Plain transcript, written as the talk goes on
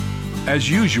As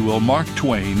usual, Mark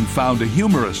Twain found a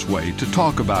humorous way to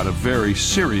talk about a very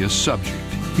serious subject.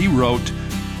 He wrote,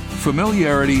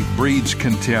 "Familiarity breeds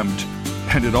contempt,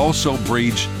 and it also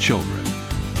breeds children."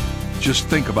 Just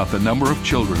think about the number of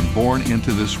children born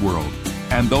into this world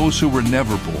and those who were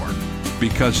never born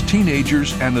because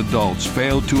teenagers and adults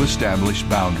failed to establish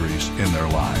boundaries in their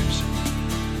lives.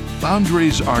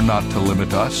 Boundaries are not to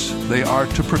limit us, they are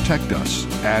to protect us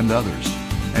and others.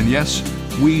 And yes,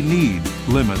 we need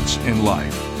limits in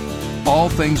life. All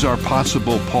things are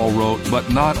possible, Paul wrote, but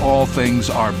not all things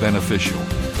are beneficial.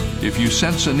 If you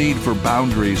sense a need for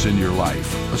boundaries in your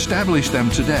life, establish them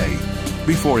today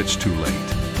before it's too late.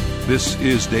 This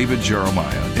is David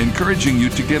Jeremiah, encouraging you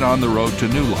to get on the road to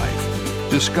new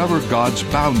life. Discover God's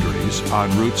boundaries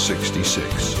on Route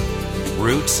 66.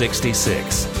 Route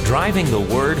 66, driving the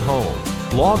word home.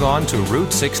 Log on to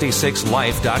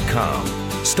Route66Life.com.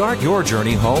 Start your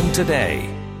journey home today.